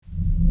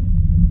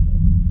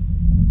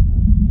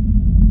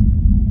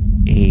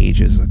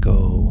ages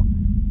ago,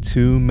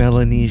 two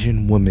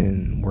Melanesian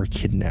women were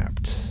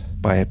kidnapped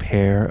by a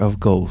pair of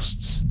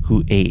ghosts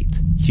who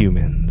ate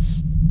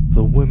humans.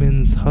 The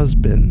women's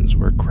husbands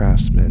were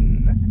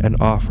craftsmen and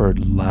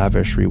offered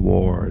lavish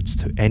rewards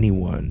to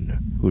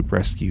anyone who'd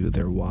rescue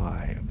their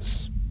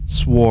wives.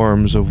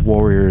 Swarms of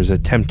warriors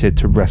attempted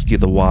to rescue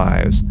the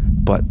wives,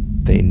 but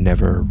they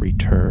never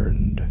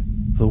returned.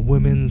 The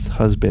women's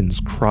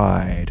husbands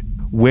cried,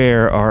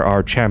 "Where are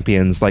our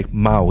champions like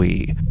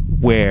Maui?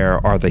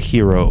 Where are the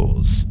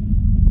heroes?"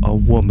 A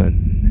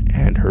woman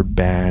and her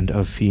band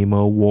of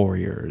female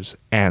warriors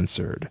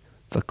answered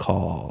the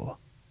call.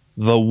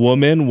 The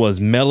woman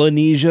was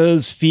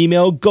Melanesia's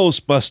female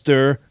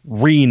ghostbuster,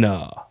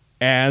 Rena.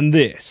 And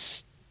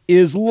this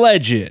is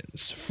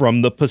Legends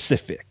from the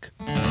Pacific.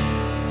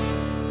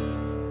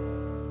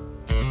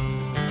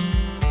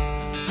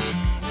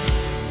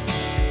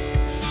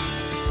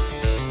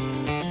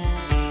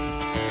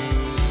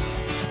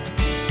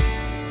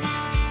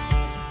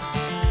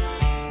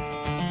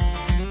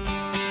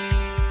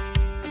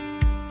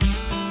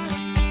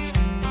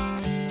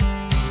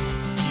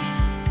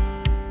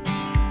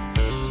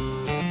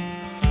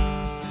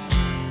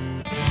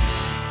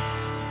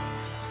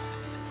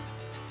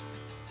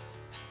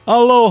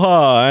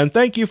 Aloha, and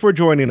thank you for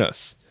joining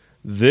us.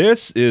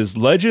 This is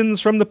Legends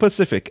from the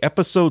Pacific,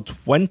 episode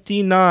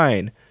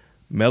 29,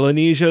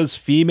 Melanesia's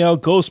female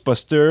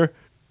ghostbuster,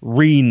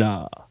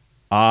 Rena.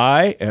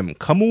 I am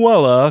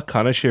Kamuela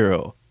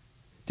Kaneshiro.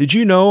 Did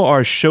you know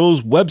our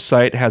show's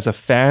website has a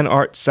fan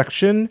art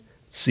section?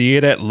 See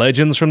it at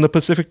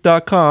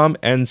legendsfromthepacific.com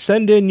and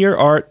send in your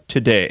art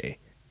today.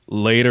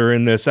 Later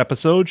in this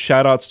episode,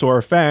 shoutouts to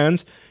our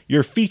fans,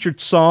 your featured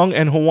song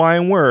and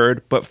Hawaiian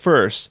word, but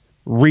first,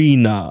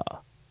 Rena.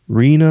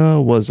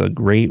 Rena was a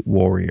great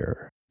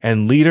warrior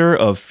and leader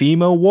of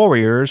female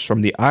warriors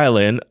from the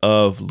island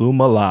of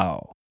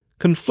Lumalau.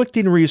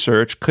 Conflicting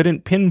research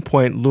couldn't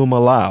pinpoint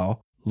Lumalau.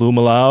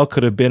 Lumalau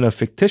could have been a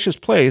fictitious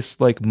place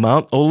like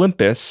Mount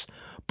Olympus,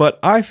 but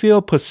I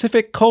feel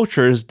Pacific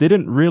cultures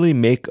didn't really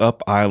make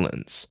up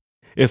islands.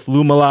 If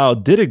Lumalau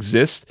did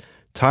exist,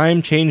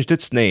 time changed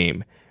its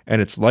name,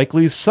 and it's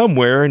likely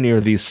somewhere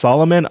near the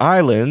Solomon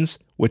Islands,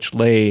 which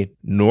lay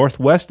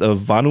northwest of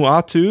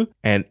Vanuatu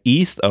and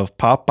east of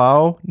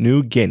Papua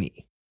New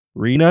Guinea.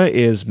 Rena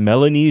is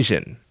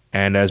Melanesian,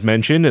 and as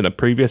mentioned in a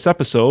previous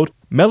episode,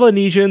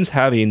 Melanesians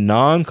have a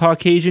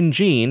non-Caucasian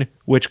gene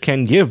which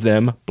can give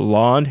them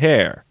blonde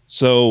hair.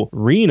 So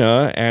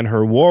Rena and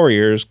her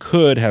warriors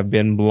could have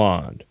been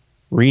blonde.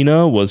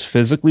 Rena was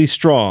physically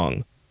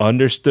strong,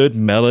 understood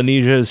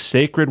Melanesia's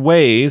sacred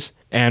ways,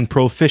 and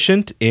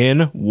proficient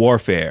in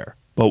warfare.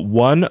 But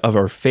one of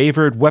our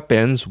favored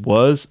weapons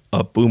was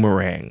a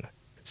boomerang.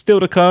 Still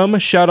to come,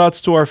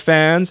 shoutouts to our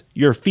fans,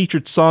 your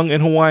featured song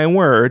and Hawaiian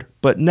word,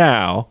 but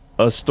now,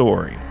 a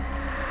story.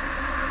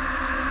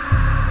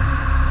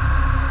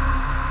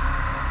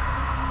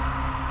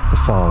 The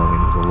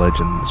following is a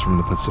Legends from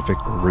the Pacific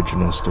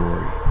original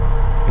story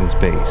and is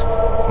based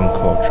on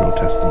cultural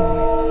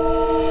testimony.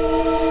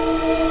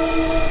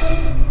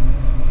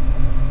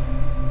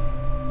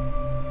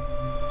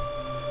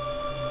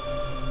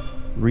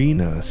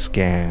 Rena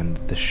scanned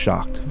the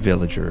shocked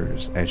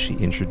villagers as she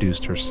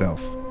introduced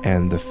herself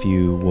and the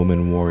few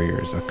woman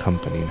warriors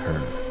accompanying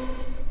her.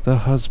 The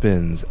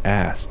husbands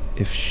asked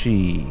if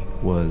she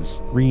was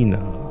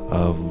Rena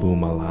of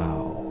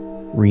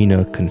Lumalau.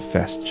 Rena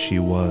confessed she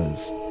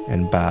was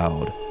and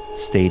bowed,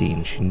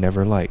 stating she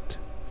never liked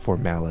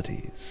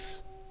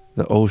formalities.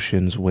 The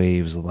ocean's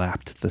waves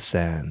lapped the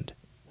sand.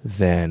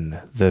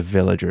 Then the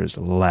villagers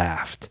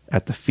laughed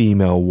at the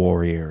female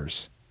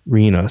warriors.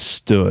 Rena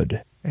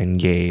stood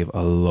and gave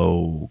a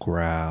low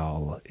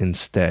growl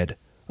instead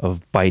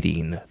of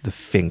biting the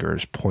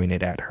fingers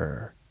pointed at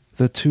her.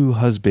 The two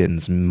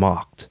husbands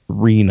mocked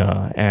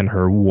Rena and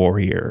her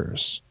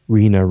warriors.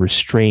 Rena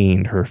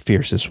restrained her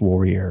fiercest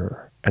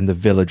warrior, and the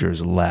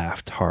villagers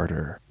laughed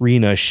harder.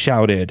 Rena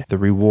shouted the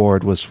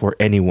reward was for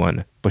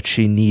anyone, but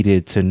she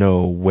needed to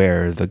know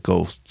where the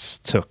ghosts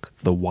took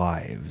the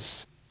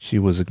wives. She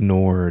was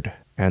ignored,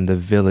 and the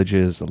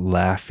village's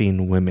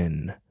laughing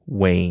women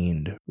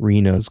waned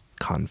Rena's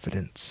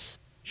confidence.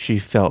 She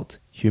felt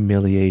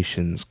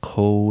humiliation's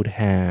cold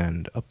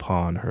hand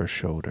upon her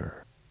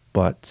shoulder.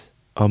 But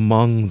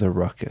among the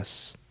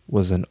ruckus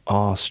was an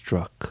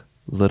awestruck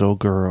little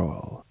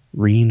girl.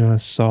 Rena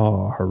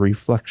saw her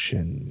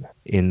reflection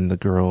in the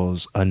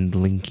girl's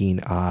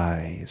unblinking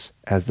eyes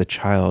as the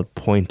child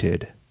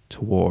pointed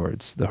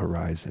towards the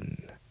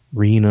horizon.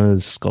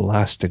 Rena's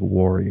scholastic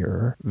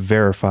warrior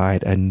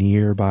verified a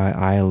nearby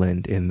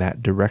island in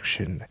that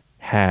direction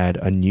had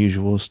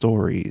unusual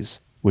stories,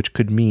 which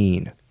could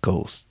mean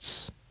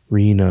ghosts.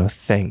 Rena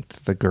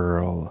thanked the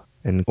girl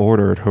and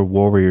ordered her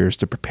warriors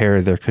to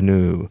prepare their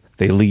canoe.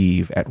 They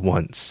leave at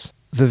once.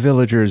 The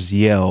villagers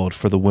yelled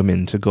for the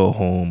women to go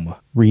home.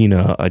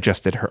 Rena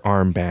adjusted her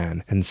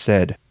armband and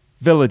said,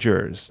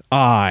 "Villagers,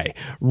 I,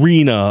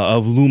 Rena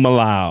of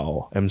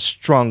Lumalau, am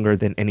stronger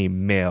than any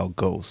male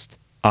ghost.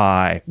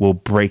 I will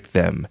break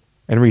them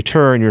and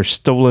return your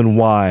stolen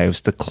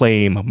wives to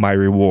claim my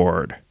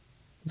reward."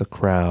 The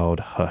crowd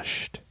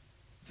hushed.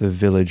 The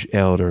village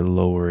elder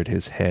lowered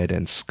his head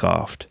and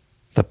scoffed.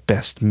 "The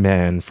best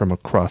man from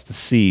across the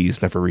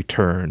seas never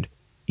returned.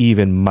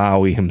 Even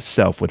Maui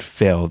himself would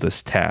fail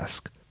this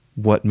task.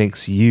 What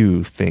makes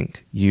you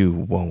think you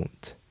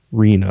won't?"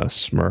 Rena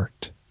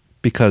smirked.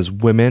 "Because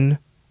women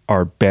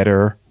are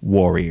better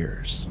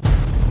warriors."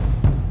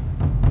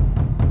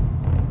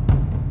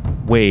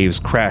 Waves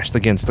crashed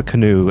against the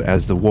canoe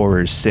as the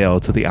warriors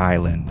sailed to the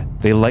island.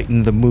 They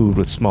lightened the mood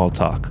with small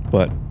talk,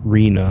 but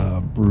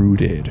Rena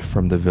brooded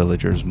from the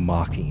villagers'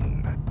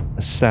 mocking.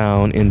 A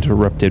sound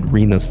interrupted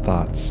Rena's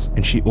thoughts,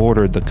 and she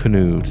ordered the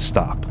canoe to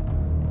stop.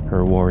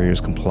 Her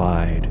warriors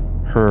complied,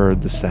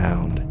 heard the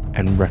sound,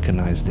 and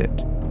recognized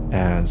it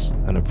as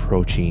an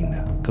approaching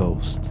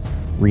ghost.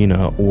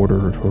 Rena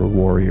ordered her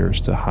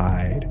warriors to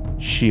hide.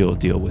 She'll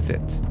deal with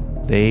it.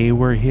 They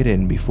were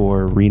hidden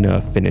before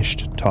Rena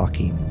finished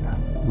talking.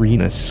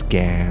 Rena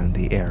scanned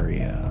the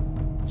area.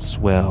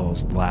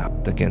 Swells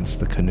lapped against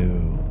the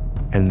canoe,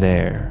 and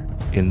there,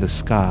 in the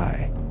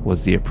sky,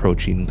 was the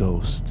approaching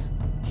ghost.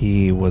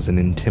 He was an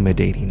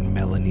intimidating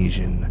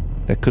Melanesian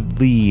that could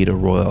lead a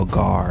royal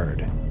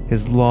guard.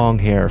 His long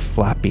hair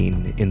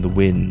flapping in the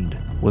wind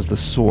was the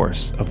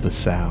source of the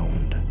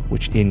sound,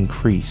 which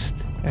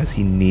increased as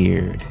he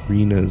neared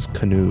Rena's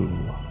canoe.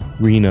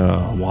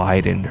 Rena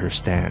widened her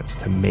stance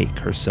to make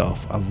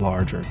herself a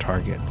larger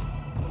target.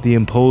 The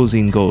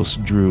imposing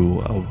ghost drew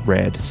a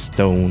red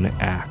stone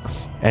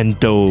axe and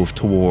dove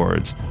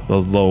towards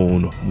the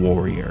lone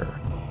warrior.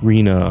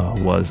 Rena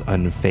was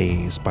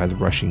unfazed by the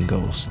rushing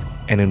ghost,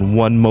 and in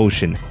one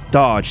motion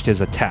dodged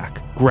his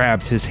attack,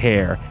 grabbed his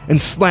hair,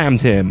 and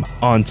slammed him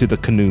onto the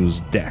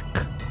canoe's deck.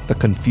 The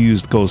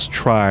confused ghost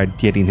tried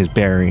getting his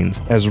bearings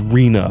as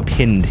Rena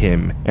pinned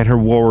him and her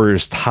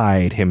warriors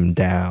tied him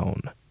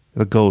down.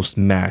 The ghost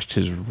mashed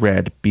his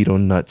red beetle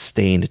nut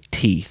stained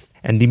teeth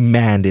and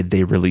demanded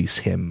they release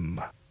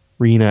him.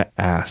 Rena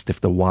asked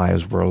if the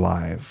wives were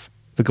alive.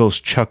 The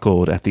ghost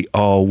chuckled at the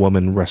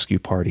all-woman rescue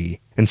party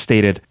and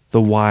stated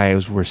the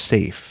wives were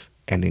safe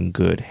and in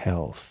good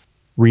health.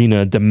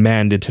 Rena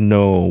demanded to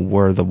know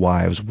where the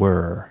wives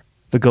were.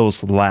 The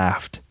ghost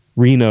laughed.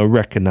 Rena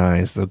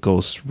recognized the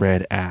ghost's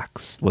red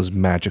axe was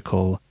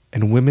magical,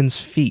 and women's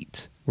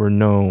feet were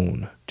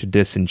known to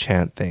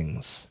disenchant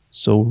things.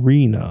 So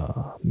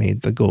Rena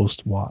made the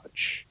ghost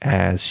watch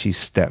as she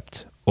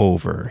stepped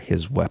over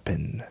his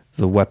weapon.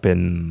 The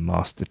weapon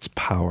lost its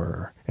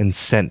power and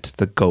sent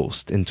the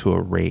ghost into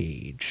a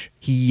rage.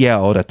 He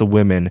yelled at the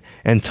women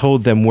and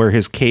told them where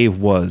his cave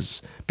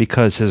was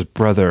because his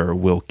brother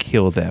will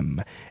kill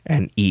them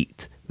and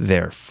eat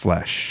their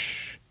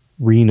flesh.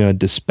 Rena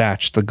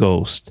dispatched the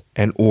ghost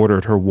and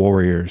ordered her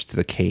warriors to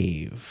the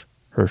cave.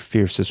 Her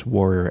fiercest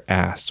warrior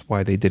asked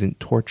why they didn't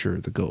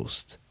torture the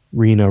ghost.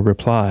 Rena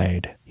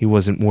replied he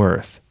wasn't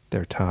worth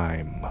their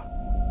time.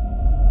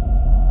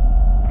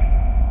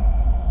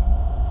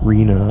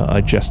 Rena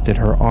adjusted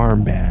her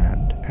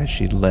armband as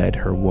she led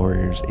her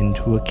warriors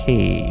into a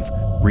cave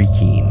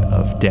reeking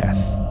of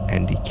death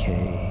and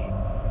decay.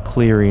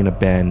 Clearing a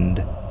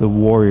bend, the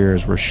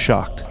warriors were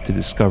shocked to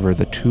discover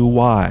the two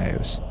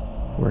wives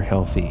were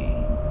healthy.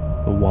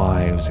 The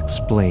wives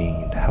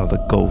explained how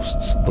the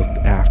ghosts looked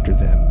after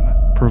them,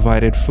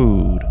 provided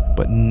food,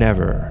 but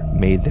never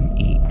made them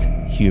eat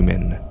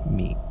human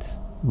meat.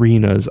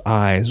 Rena's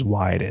eyes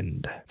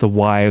widened. The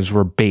wives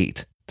were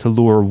bait to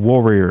lure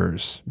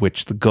warriors,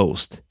 which the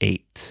ghost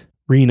ate.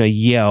 Rena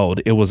yelled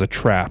it was a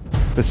trap.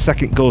 The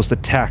second ghost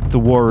attacked the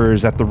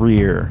warriors at the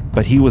rear,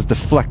 but he was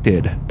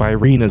deflected by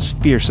Rena's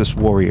fiercest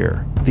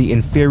warrior. The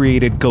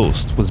infuriated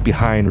ghost was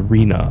behind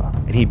Rena,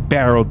 and he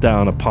barreled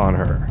down upon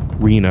her.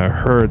 Rena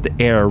heard the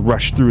air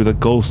rush through the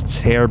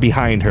ghost's hair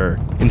behind her.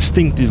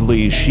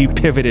 Instinctively, she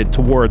pivoted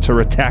towards her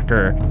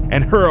attacker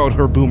and hurled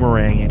her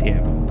boomerang at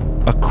him.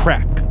 A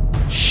crack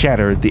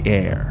shattered the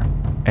air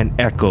and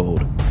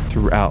echoed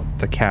throughout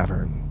the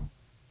cavern.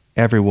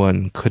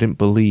 Everyone couldn't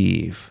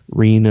believe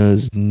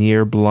Rena's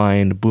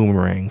near-blind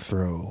boomerang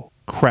throw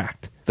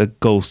cracked the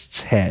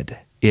ghost's head.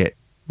 It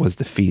was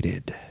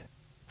defeated.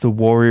 The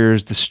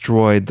warriors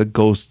destroyed the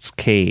ghost's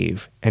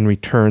cave and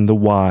returned the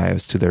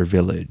wives to their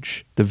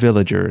village. The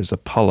villagers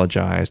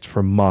apologized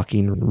for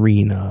mocking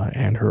Rena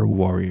and her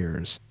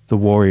warriors. The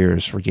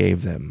warriors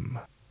forgave them.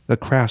 The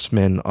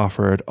craftsmen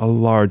offered a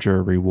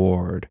larger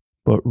reward,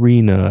 but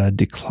Rena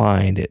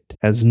declined it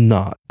as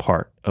not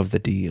part of the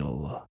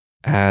deal.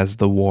 As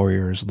the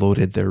warriors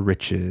loaded their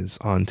riches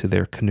onto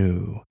their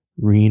canoe,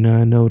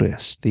 Rena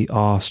noticed the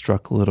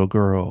awestruck little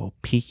girl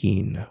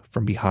peeking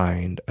from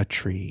behind a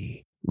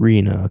tree.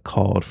 Rena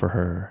called for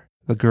her.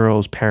 The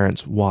girl's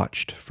parents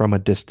watched from a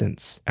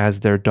distance as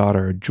their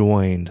daughter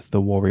joined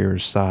the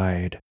warrior's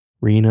side.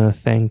 Rena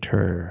thanked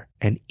her,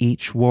 and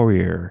each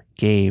warrior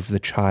gave the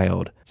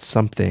child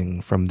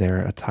something from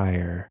their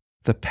attire.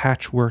 The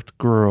patchworked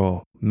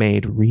girl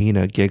made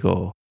Rena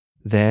giggle.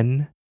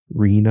 Then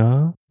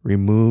Rena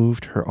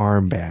removed her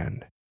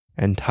armband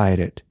and tied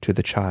it to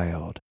the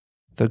child.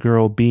 The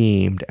girl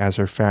beamed as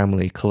her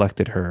family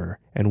collected her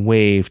and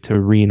waved to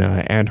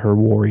Rena and her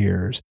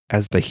warriors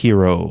as the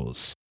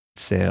heroes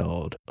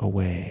sailed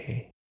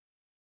away.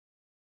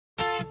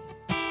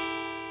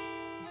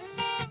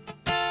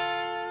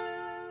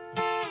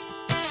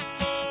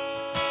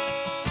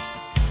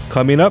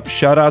 Coming up,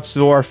 shoutouts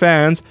to our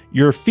fans,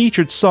 your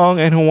featured song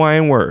and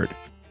Hawaiian word.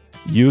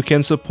 You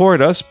can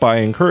support us by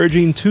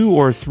encouraging 2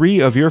 or 3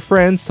 of your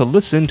friends to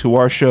listen to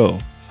our show.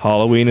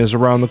 Halloween is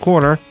around the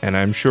corner, and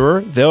I'm sure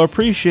they'll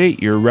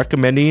appreciate your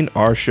recommending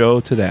our show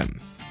to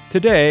them.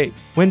 Today,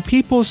 when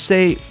people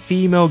say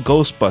female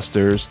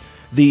Ghostbusters,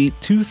 the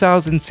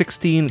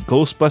 2016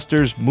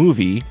 Ghostbusters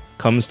movie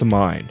comes to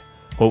mind.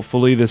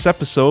 Hopefully this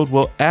episode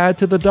will add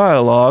to the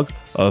dialogue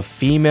of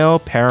female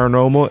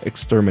paranormal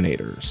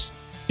exterminators.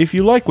 If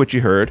you like what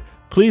you heard,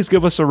 please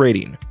give us a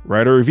rating,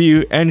 write a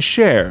review, and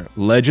share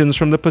Legends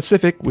from the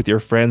Pacific with your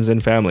friends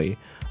and family.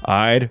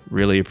 I'd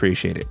really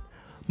appreciate it.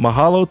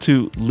 Mahalo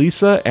to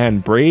Lisa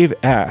and Brave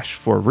Ash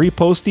for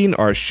reposting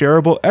our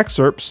shareable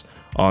excerpts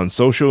on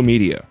social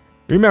media.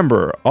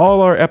 Remember,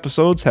 all our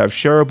episodes have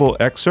shareable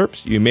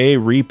excerpts you may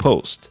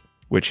repost,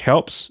 which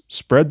helps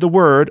spread the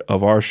word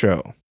of our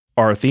show.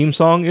 Our theme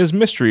song is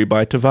Mystery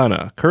by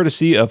Tavana,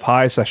 courtesy of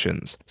High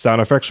Sessions.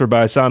 Sound effects are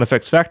by Sound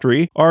Effects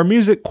Factory. Our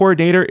music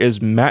coordinator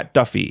is Matt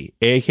Duffy,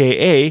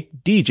 aka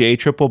DJ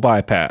Triple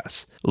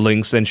Bypass.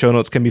 Links and show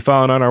notes can be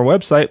found on our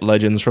website,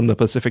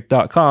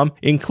 legendsfromthepacific.com,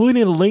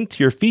 including a link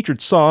to your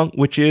featured song,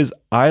 which is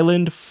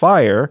Island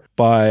Fire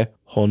by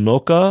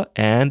Honoka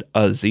and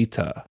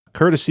Azita,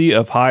 courtesy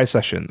of High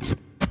Sessions.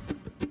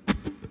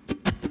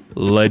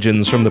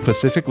 Legends from the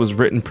Pacific was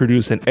written,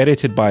 produced, and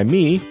edited by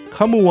me,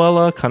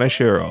 Kamuela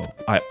Kaneshiro.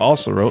 I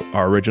also wrote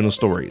our original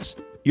stories.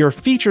 Your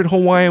featured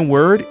Hawaiian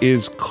word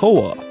is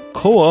koa.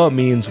 Koa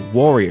means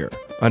warrior.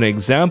 An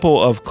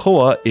example of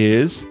koa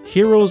is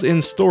heroes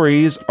in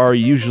stories are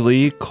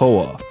usually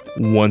koa.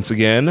 Once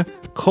again,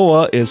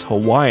 koa is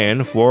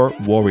Hawaiian for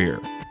warrior.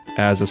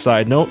 As a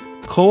side note,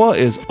 koa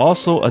is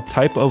also a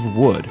type of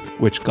wood,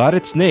 which got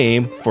its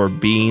name for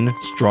being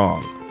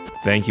strong.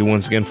 Thank you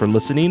once again for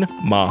listening.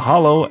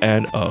 Mahalo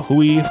and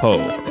ahui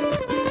ho.